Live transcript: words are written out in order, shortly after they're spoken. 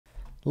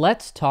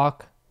Let's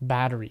talk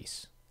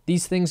batteries.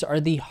 These things are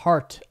the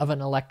heart of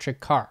an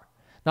electric car.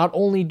 Not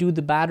only do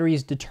the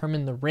batteries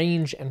determine the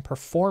range and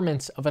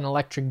performance of an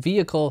electric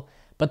vehicle,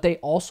 but they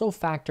also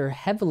factor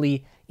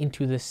heavily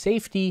into the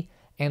safety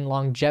and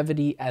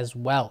longevity as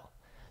well.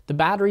 The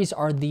batteries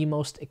are the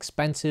most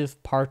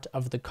expensive part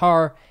of the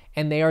car,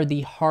 and they are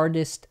the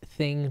hardest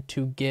thing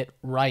to get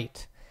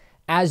right.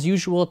 As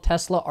usual,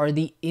 Tesla are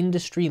the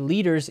industry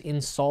leaders in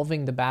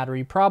solving the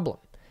battery problem.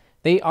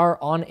 They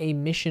are on a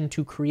mission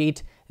to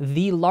create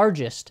the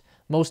largest,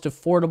 most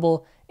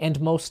affordable, and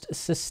most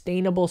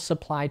sustainable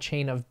supply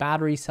chain of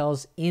battery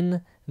cells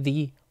in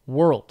the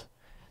world.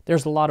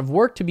 There's a lot of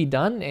work to be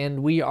done,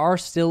 and we are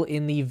still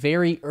in the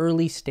very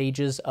early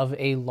stages of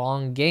a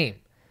long game.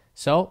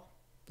 So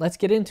let's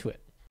get into it.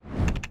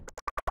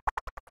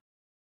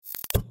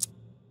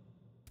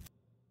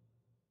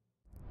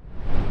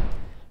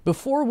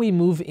 Before we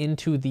move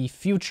into the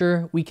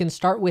future, we can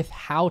start with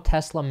how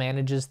Tesla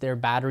manages their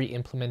battery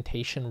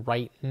implementation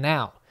right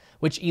now,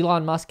 which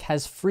Elon Musk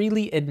has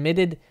freely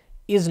admitted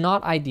is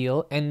not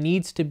ideal and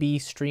needs to be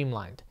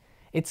streamlined.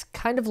 It's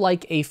kind of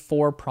like a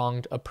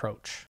four-pronged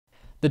approach.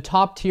 The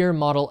top-tier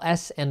Model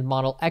S and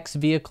Model X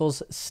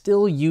vehicles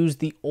still use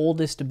the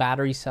oldest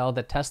battery cell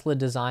that Tesla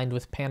designed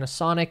with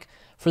Panasonic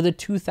for the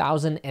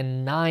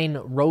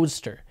 2009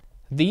 Roadster.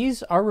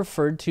 These are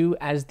referred to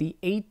as the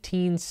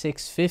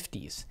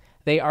 18650s.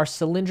 They are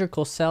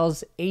cylindrical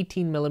cells,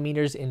 18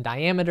 millimeters in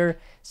diameter,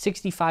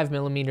 65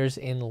 millimeters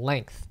in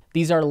length.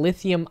 These are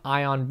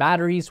lithium-ion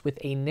batteries with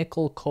a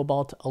nickel,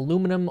 cobalt,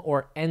 aluminum,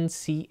 or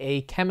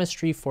NCA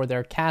chemistry for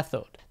their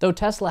cathode, though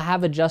Tesla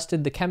have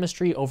adjusted the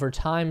chemistry over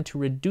time to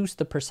reduce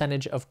the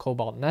percentage of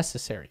cobalt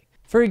necessary.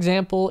 For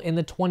example, in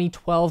the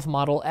 2012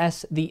 Model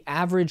S, the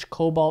average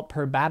cobalt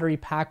per battery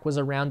pack was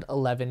around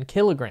 11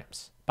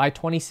 kilograms. By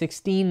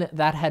 2016,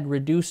 that had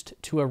reduced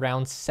to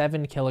around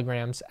 7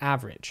 kilograms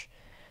average.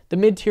 The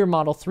mid-tier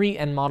Model 3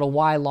 and Model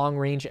Y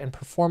long-range and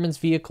performance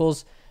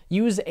vehicles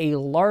use a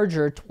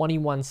larger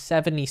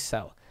 2170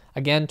 cell,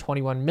 again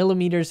 21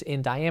 millimeters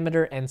in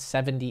diameter and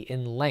 70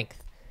 in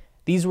length.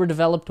 These were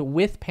developed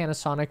with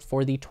Panasonic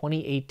for the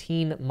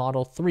 2018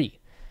 Model 3,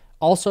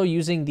 also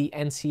using the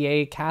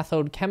NCA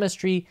cathode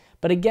chemistry,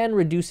 but again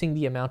reducing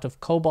the amount of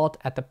cobalt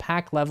at the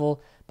pack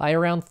level by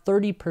around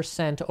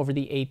 30% over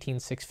the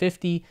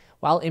 18650,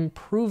 while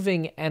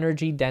improving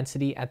energy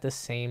density at the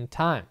same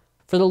time.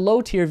 For the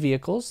low-tier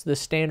vehicles, the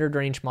standard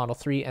range Model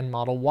 3 and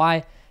Model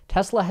Y,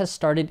 Tesla has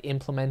started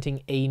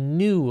implementing a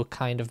new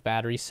kind of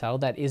battery cell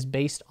that is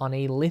based on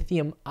a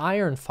lithium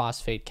iron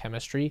phosphate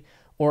chemistry,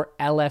 or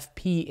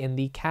LFP, in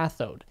the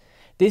cathode.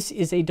 This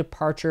is a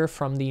departure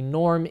from the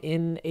norm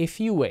in a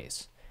few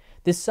ways.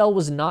 This cell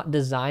was not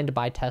designed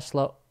by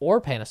Tesla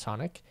or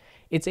Panasonic.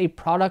 It's a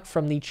product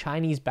from the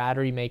Chinese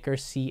battery maker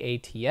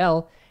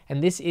CATL,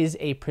 and this is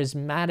a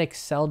prismatic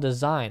cell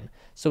design,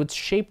 so it's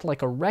shaped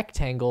like a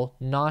rectangle,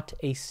 not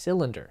a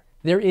cylinder.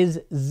 There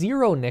is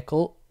zero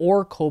nickel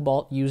or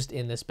cobalt used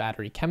in this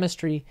battery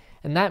chemistry,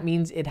 and that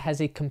means it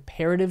has a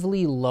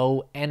comparatively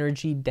low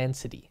energy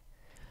density.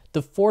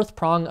 The fourth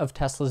prong of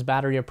Tesla's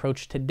battery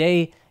approach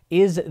today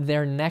is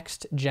their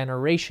next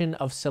generation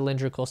of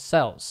cylindrical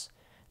cells.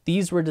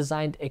 These were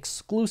designed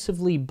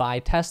exclusively by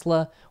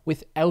Tesla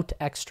without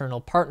external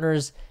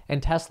partners,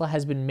 and Tesla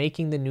has been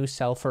making the new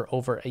cell for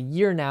over a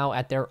year now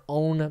at their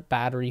own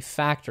battery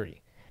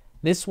factory.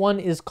 This one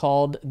is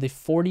called the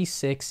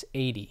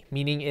 4680,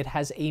 meaning it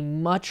has a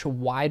much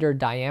wider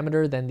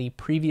diameter than the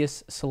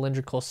previous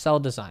cylindrical cell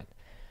design.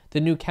 The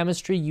new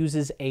chemistry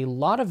uses a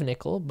lot of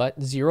nickel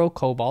but zero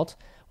cobalt,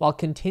 while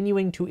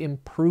continuing to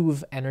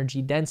improve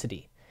energy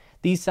density.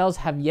 These cells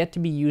have yet to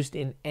be used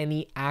in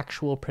any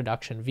actual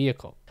production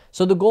vehicle.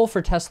 So the goal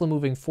for Tesla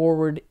moving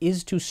forward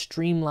is to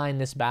streamline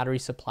this battery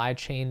supply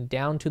chain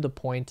down to the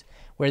point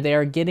where they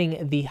are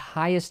getting the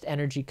highest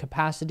energy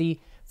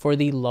capacity for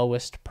the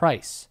lowest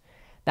price.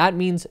 That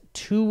means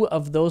two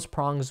of those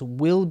prongs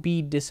will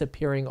be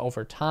disappearing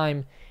over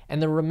time,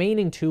 and the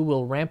remaining two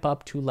will ramp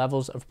up to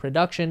levels of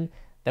production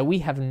that we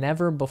have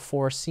never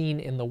before seen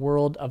in the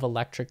world of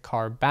electric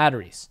car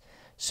batteries.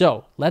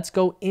 So let's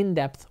go in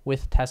depth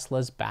with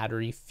Tesla's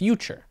battery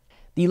future.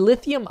 The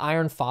lithium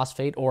iron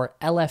phosphate, or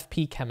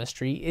LFP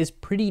chemistry, is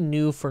pretty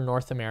new for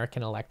North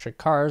American electric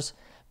cars,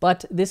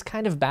 but this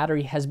kind of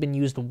battery has been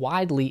used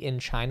widely in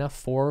China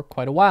for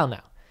quite a while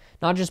now.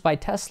 Not just by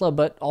Tesla,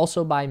 but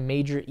also by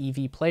major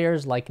EV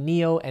players like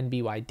NIO and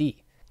BYD.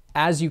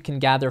 As you can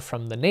gather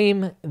from the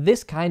name,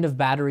 this kind of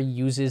battery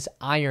uses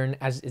iron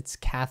as its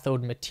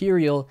cathode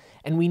material,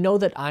 and we know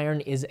that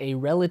iron is a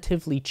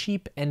relatively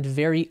cheap and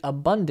very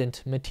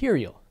abundant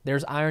material.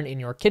 There's iron in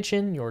your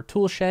kitchen, your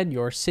tool shed,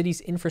 your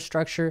city's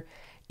infrastructure.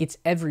 It's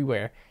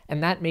everywhere,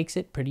 and that makes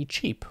it pretty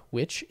cheap,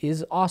 which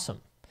is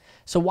awesome.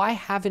 So why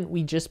haven't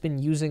we just been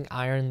using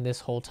iron this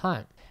whole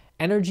time?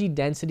 Energy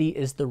density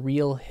is the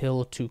real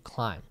hill to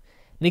climb.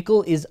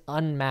 Nickel is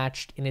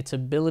unmatched in its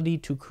ability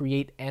to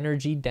create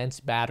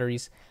energy-dense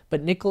batteries,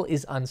 but nickel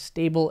is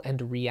unstable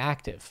and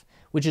reactive,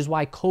 which is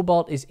why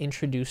cobalt is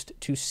introduced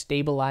to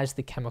stabilize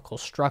the chemical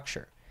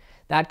structure.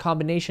 That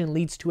combination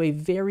leads to a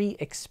very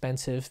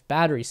expensive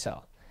battery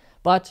cell.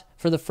 But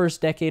for the first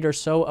decade or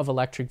so of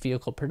electric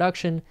vehicle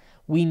production,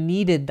 we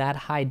needed that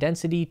high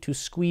density to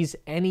squeeze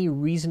any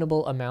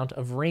reasonable amount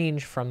of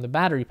range from the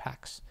battery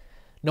packs.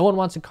 No one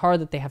wants a car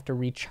that they have to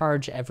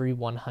recharge every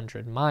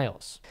 100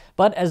 miles.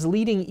 But as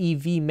leading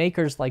EV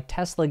makers like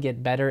Tesla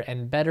get better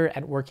and better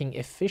at working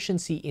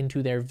efficiency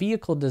into their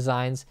vehicle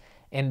designs,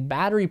 and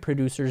battery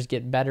producers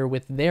get better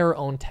with their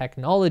own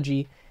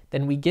technology,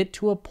 then we get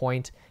to a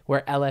point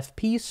where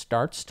LFP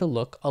starts to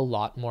look a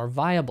lot more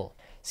viable.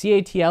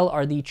 CATL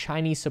are the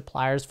Chinese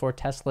suppliers for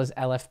Tesla's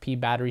LFP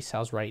battery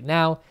cells right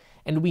now,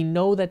 and we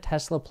know that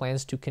Tesla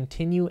plans to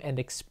continue and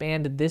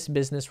expand this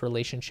business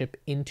relationship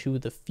into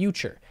the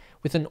future,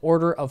 with an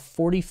order of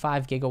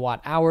 45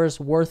 gigawatt hours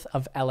worth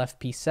of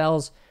LFP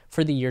cells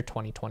for the year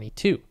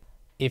 2022.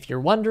 If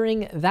you're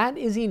wondering, that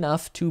is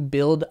enough to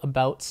build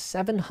about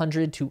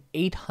 700 to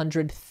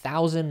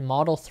 800,000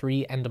 Model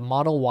 3 and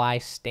Model Y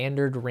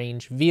standard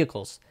range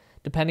vehicles,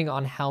 depending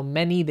on how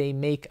many they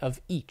make of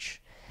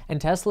each.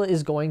 And Tesla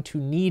is going to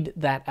need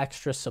that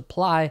extra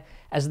supply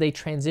as they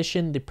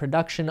transition the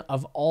production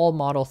of all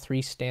Model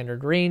 3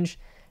 standard range,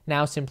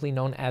 now simply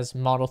known as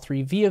Model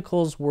 3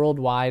 vehicles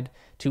worldwide,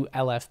 to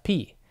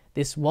LFP.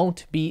 This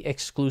won't be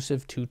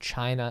exclusive to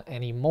China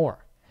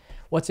anymore.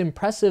 What's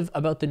impressive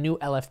about the new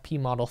LFP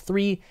Model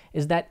 3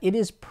 is that it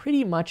is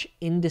pretty much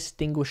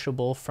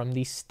indistinguishable from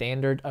the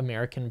standard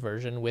American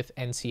version with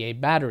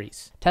NCA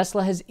batteries.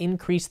 Tesla has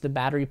increased the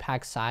battery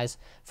pack size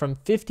from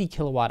 50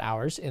 kilowatt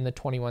hours in the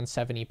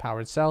 2170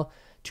 powered cell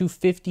to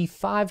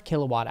 55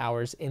 kilowatt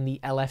hours in the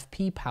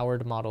LFP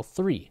powered Model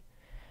 3.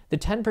 The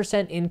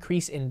 10%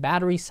 increase in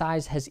battery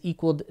size has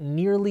equaled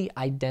nearly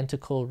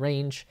identical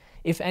range,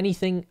 if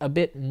anything a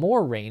bit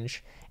more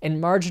range,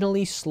 and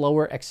marginally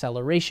slower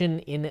acceleration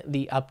in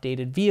the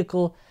updated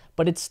vehicle,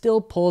 but it still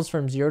pulls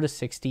from 0 to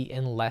 60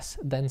 in less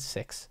than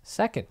 6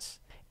 seconds.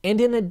 And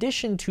in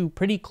addition to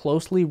pretty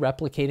closely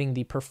replicating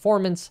the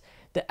performance,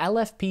 the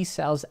LFP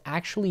cells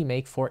actually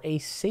make for a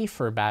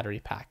safer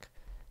battery pack.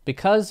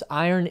 Because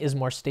iron is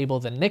more stable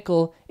than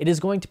nickel, it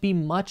is going to be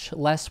much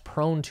less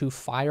prone to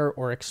fire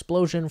or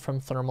explosion from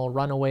thermal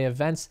runaway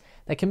events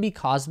that can be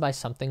caused by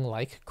something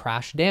like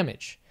crash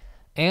damage.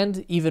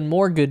 And even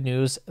more good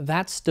news,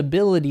 that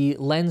stability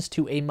lends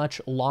to a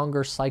much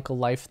longer cycle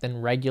life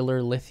than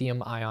regular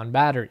lithium-ion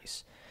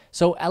batteries.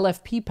 So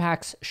LFP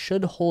packs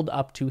should hold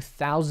up to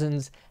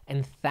thousands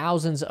and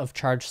thousands of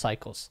charge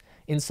cycles.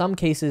 In some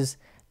cases,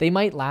 they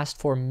might last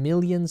for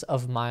millions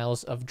of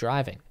miles of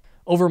driving.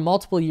 Over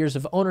multiple years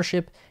of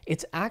ownership,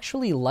 it's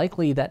actually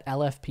likely that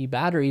LFP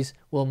batteries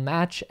will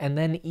match and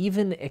then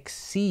even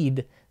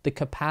exceed the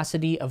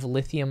capacity of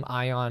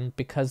lithium-ion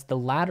because the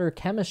latter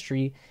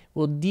chemistry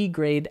will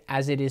degrade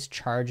as it is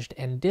charged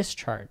and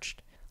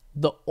discharged.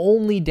 The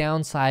only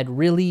downside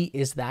really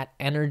is that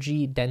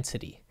energy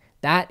density.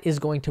 That is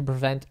going to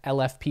prevent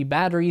LFP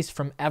batteries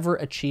from ever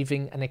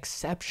achieving an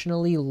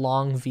exceptionally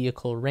long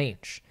vehicle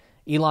range.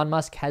 Elon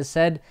Musk has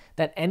said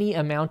that any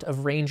amount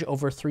of range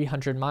over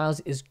 300 miles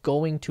is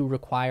going to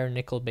require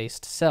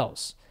nickel-based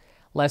cells.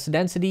 Less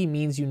density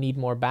means you need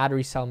more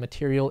battery cell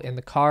material in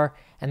the car,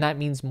 and that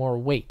means more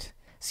weight.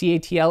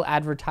 CATL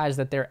advertised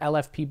that their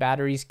LFP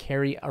batteries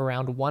carry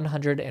around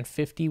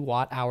 150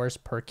 watt-hours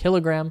per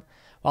kilogram,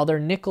 while their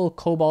nickel,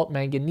 cobalt,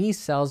 manganese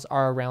cells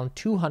are around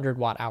 200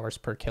 watt-hours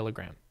per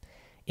kilogram.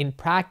 In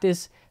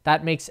practice,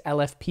 that makes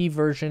LFP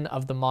version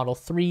of the Model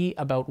 3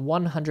 about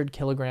 100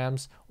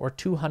 kilograms or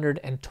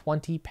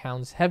 220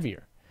 pounds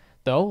heavier.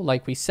 Though,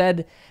 like we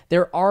said,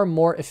 there are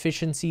more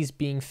efficiencies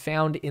being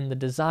found in the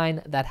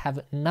design that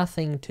have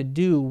nothing to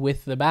do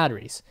with the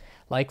batteries,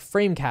 like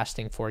frame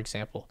casting, for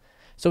example.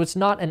 So it's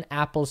not an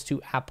apples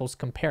to apples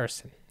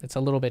comparison. It's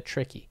a little bit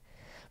tricky.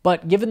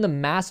 But given the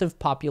massive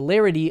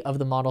popularity of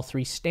the Model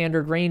 3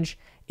 standard range,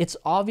 it's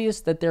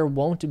obvious that there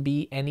won't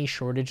be any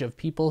shortage of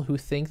people who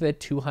think that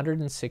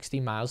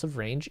 260 miles of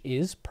range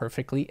is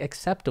perfectly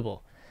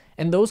acceptable.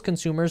 And those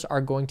consumers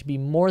are going to be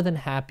more than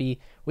happy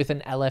with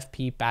an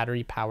LFP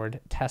battery-powered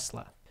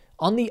Tesla.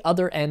 On the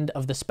other end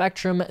of the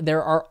spectrum,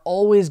 there are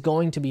always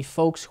going to be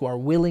folks who are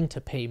willing to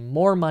pay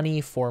more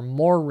money for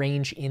more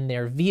range in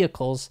their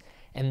vehicles,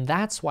 and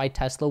that's why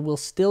Tesla will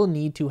still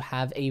need to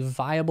have a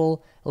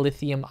viable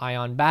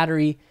lithium-ion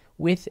battery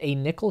with a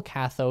nickel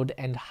cathode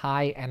and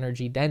high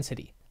energy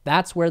density.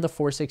 That's where the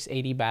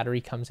 4680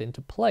 battery comes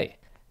into play.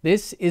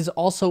 This is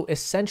also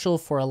essential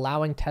for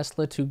allowing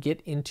Tesla to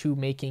get into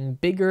making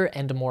bigger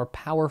and more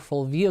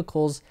powerful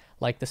vehicles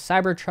like the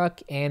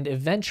Cybertruck and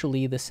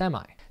eventually the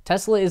Semi.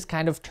 Tesla is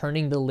kind of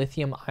turning the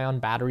lithium-ion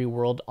battery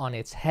world on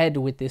its head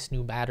with this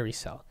new battery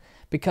cell,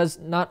 because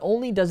not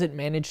only does it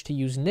manage to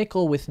use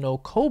nickel with no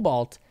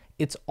cobalt,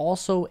 it's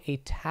also a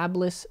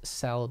tabless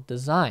cell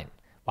design.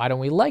 Why don't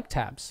we like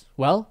tabs?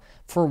 Well,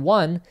 for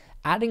one,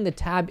 adding the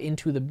tab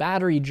into the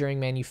battery during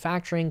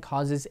manufacturing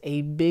causes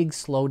a big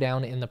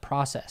slowdown in the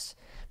process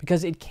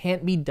because it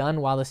can't be done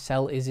while the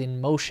cell is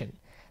in motion.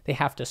 They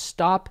have to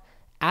stop,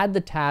 add the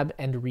tab,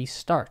 and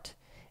restart.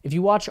 If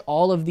you watch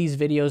all of these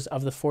videos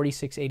of the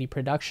 4680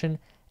 production,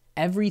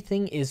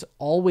 everything is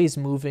always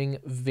moving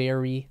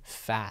very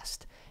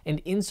fast, and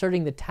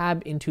inserting the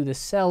tab into the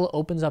cell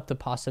opens up the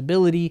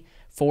possibility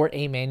for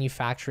a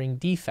manufacturing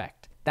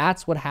defect.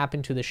 That's what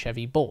happened to the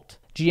Chevy Bolt.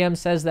 GM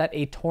says that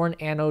a torn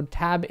anode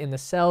tab in the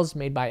cells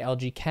made by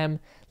LG Chem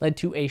led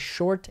to a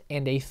short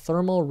and a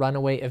thermal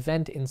runaway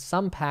event in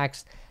some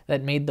packs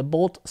that made the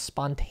Bolt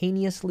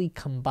spontaneously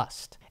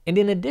combust. And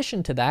in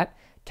addition to that,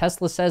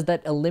 Tesla says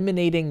that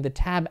eliminating the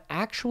tab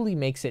actually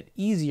makes it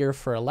easier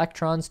for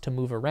electrons to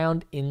move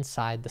around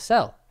inside the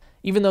cell.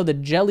 Even though the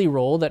jelly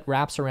roll that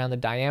wraps around the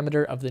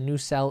diameter of the new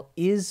cell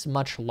is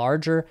much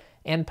larger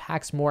and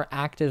packs more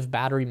active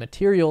battery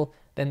material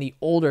than the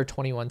older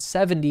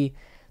 2170,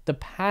 the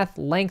path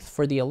length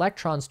for the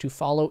electrons to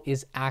follow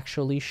is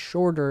actually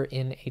shorter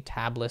in a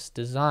tabless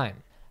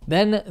design.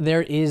 Then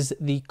there is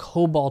the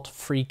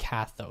cobalt-free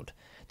cathode.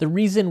 The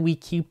reason we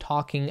keep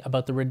talking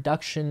about the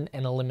reduction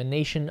and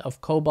elimination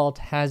of cobalt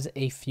has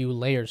a few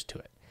layers to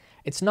it.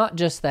 It's not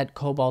just that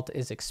cobalt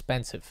is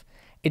expensive.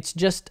 It's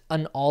just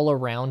an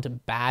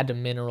all-around bad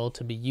mineral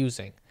to be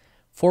using.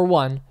 For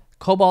one,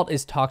 cobalt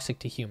is toxic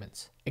to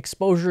humans.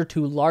 Exposure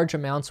to large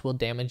amounts will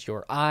damage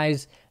your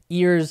eyes,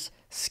 ears,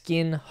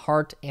 skin,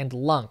 heart, and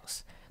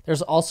lungs.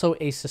 There's also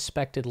a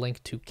suspected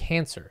link to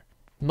cancer.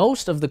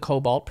 Most of the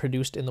cobalt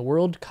produced in the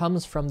world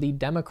comes from the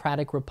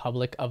Democratic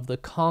Republic of the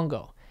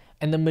Congo,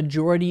 and the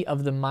majority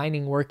of the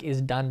mining work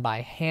is done by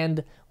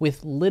hand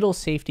with little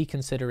safety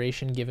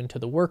consideration given to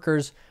the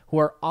workers, who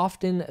are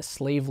often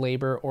slave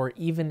labor or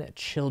even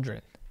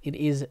children. It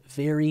is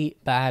very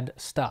bad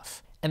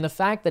stuff. And the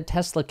fact that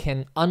Tesla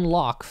can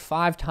unlock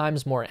 5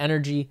 times more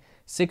energy,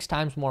 6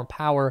 times more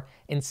power,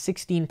 and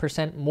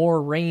 16%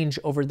 more range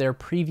over their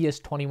previous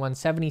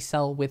 2170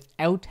 cell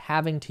without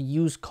having to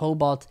use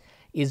cobalt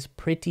is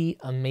pretty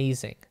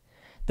amazing.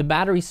 The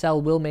battery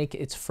cell will make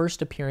its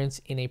first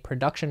appearance in a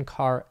production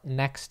car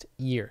next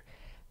year.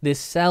 This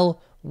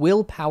cell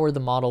will power the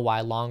Model Y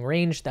long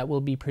range that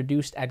will be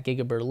produced at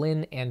Giga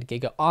Berlin and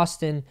Giga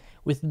Austin,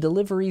 with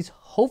deliveries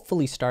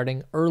hopefully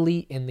starting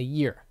early in the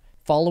year.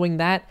 Following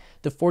that,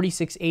 the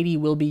 4680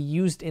 will be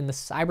used in the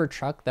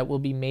Cybertruck that will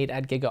be made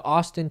at Giga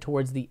Austin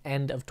towards the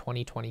end of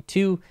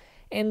 2022,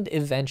 and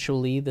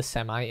eventually the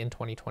Semi in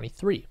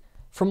 2023.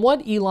 From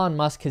what Elon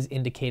Musk has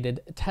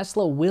indicated,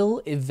 Tesla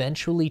will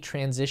eventually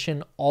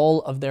transition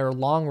all of their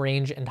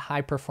long-range and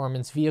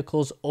high-performance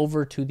vehicles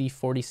over to the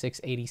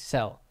 4680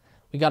 cell.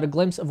 We got a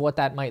glimpse of what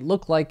that might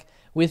look like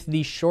with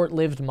the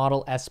short-lived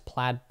Model S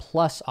Plaid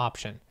Plus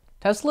option.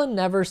 Tesla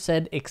never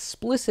said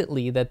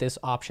explicitly that this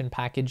option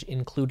package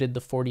included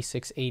the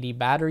 4680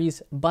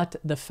 batteries, but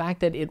the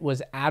fact that it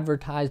was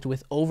advertised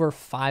with over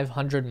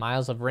 500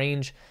 miles of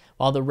range,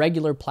 while the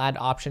regular Plaid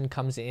option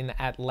comes in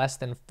at less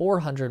than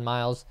 400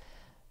 miles,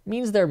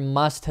 means there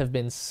must have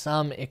been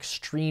some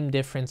extreme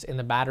difference in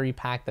the battery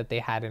pack that they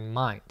had in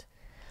mind.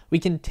 We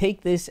can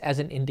take this as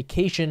an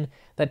indication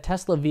that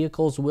Tesla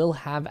vehicles will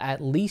have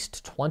at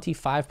least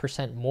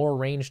 25% more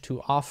range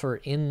to offer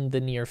in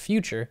the near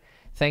future,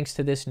 thanks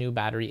to this new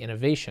battery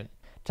innovation.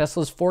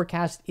 Tesla's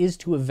forecast is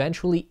to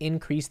eventually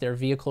increase their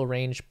vehicle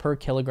range per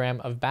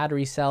kilogram of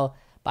battery cell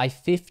by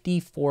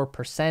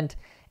 54%,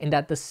 and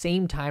at the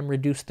same time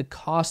reduce the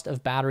cost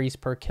of batteries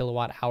per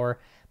kilowatt hour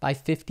by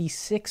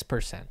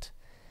 56%.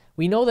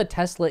 We know that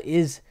Tesla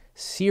is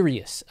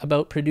serious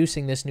about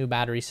producing this new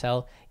battery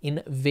cell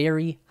in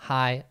very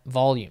high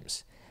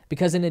volumes,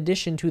 because in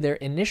addition to their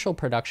initial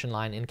production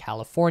line in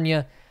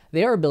California,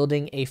 they are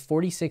building a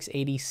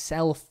 4680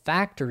 cell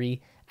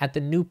factory at the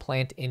new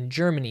plant in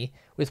Germany,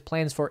 with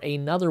plans for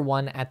another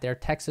one at their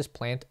Texas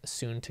plant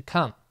soon to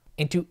come.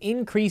 And to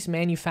increase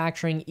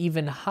manufacturing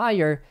even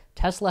higher,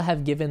 Tesla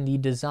have given the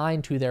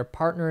design to their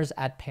partners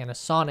at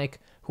Panasonic,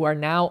 who are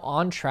now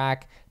on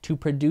track to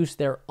produce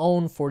their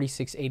own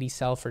 4680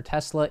 cell for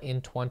Tesla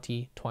in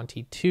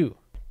 2022.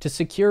 To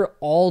secure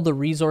all the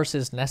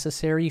resources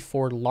necessary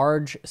for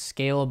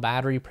large-scale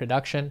battery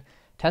production,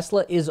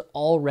 Tesla is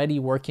already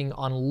working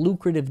on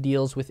lucrative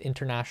deals with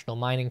international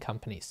mining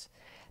companies.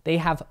 They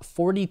have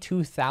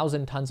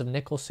 42,000 tons of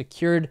nickel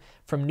secured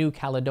from New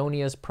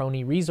Caledonia's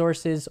Prony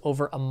Resources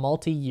over a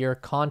multi-year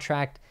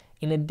contract,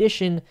 in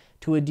addition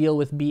to a deal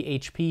with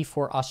BHP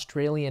for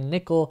Australian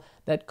nickel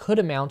that could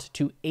amount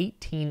to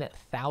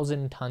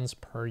 18,000 tons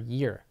per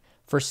year.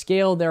 For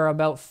scale, there are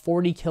about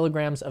 40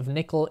 kilograms of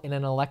nickel in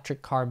an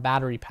electric car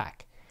battery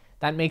pack.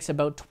 That makes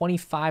about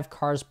 25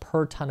 cars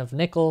per ton of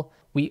nickel.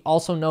 We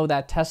also know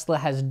that Tesla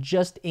has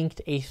just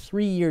inked a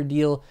 3-year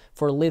deal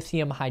for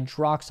lithium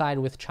hydroxide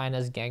with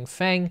China's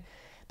Ganfeng,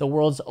 the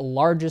world's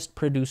largest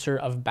producer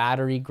of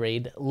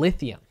battery-grade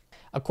lithium.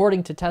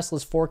 According to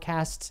Tesla's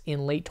forecasts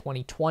in late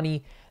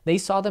 2020, they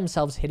saw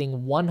themselves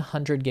hitting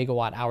 100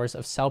 gigawatt hours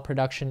of cell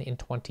production in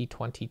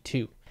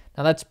 2022.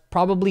 Now that's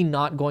probably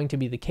not going to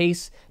be the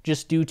case,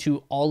 just due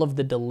to all of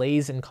the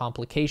delays and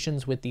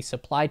complications with the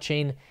supply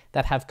chain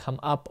that have come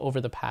up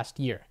over the past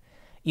year.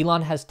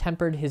 Elon has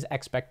tempered his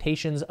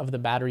expectations of the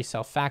battery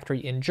cell factory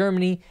in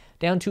Germany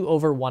down to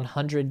over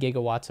 100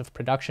 gigawatts of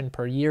production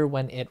per year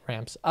when it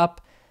ramps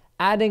up,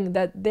 adding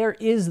that there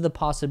is the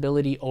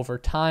possibility over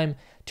time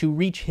to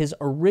reach his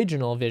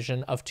original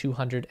vision of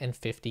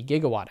 250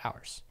 gigawatt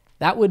hours.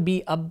 That would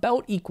be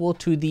about equal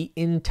to the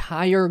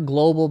entire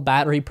global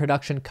battery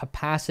production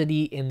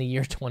capacity in the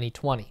year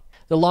 2020.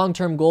 The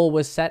long-term goal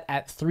was set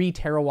at 3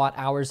 terawatt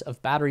hours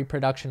of battery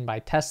production by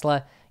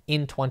Tesla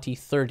in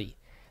 2030.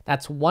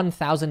 That's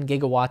 1,000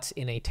 gigawatts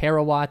in a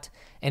terawatt,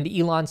 and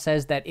Elon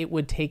says that it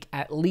would take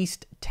at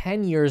least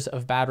 10 years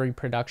of battery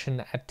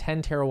production at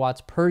 10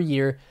 terawatts per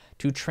year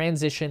to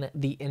transition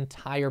the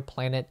entire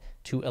planet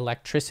to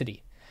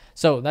electricity.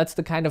 So that's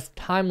the kind of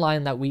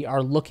timeline that we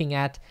are looking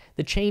at.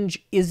 The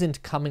change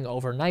isn't coming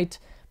overnight,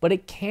 but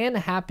it can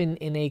happen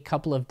in a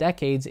couple of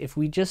decades if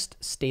we just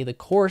stay the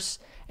course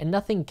and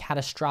nothing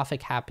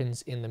catastrophic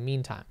happens in the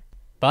meantime.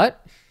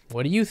 But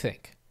what do you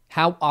think?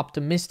 How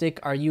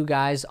optimistic are you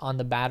guys on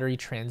the battery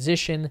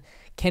transition?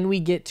 Can we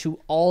get to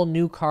all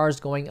new cars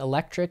going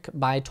electric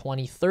by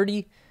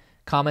 2030?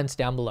 Comments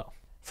down below.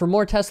 For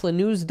more Tesla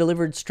news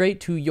delivered straight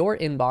to your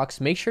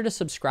inbox, make sure to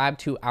subscribe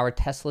to our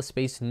Tesla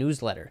Space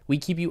newsletter. We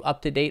keep you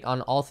up to date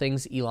on all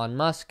things Elon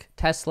Musk,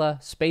 Tesla,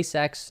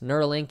 SpaceX,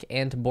 Neuralink,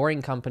 and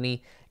Boring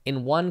Company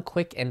in one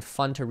quick and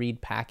fun to read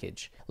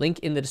package. Link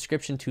in the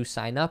description to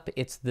sign up.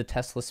 It's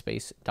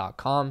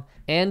theteslaspace.com.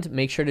 And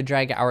make sure to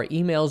drag our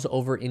emails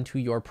over into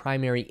your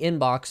primary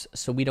inbox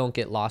so we don't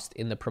get lost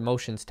in the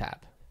promotions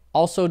tab.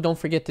 Also, don't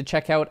forget to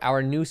check out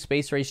our new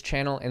Space Race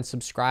channel and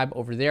subscribe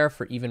over there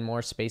for even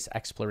more space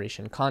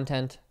exploration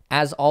content.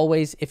 As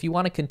always, if you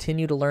want to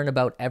continue to learn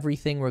about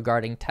everything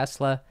regarding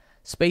Tesla,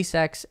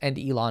 SpaceX, and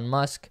Elon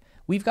Musk,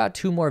 we've got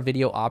 2 more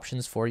video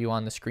options for you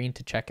on the screen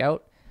to check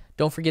out.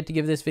 Don't forget to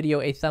give this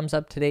video a thumbs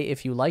up today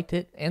if you liked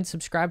it, and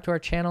subscribe to our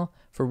channel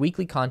for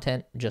weekly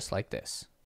content just like this.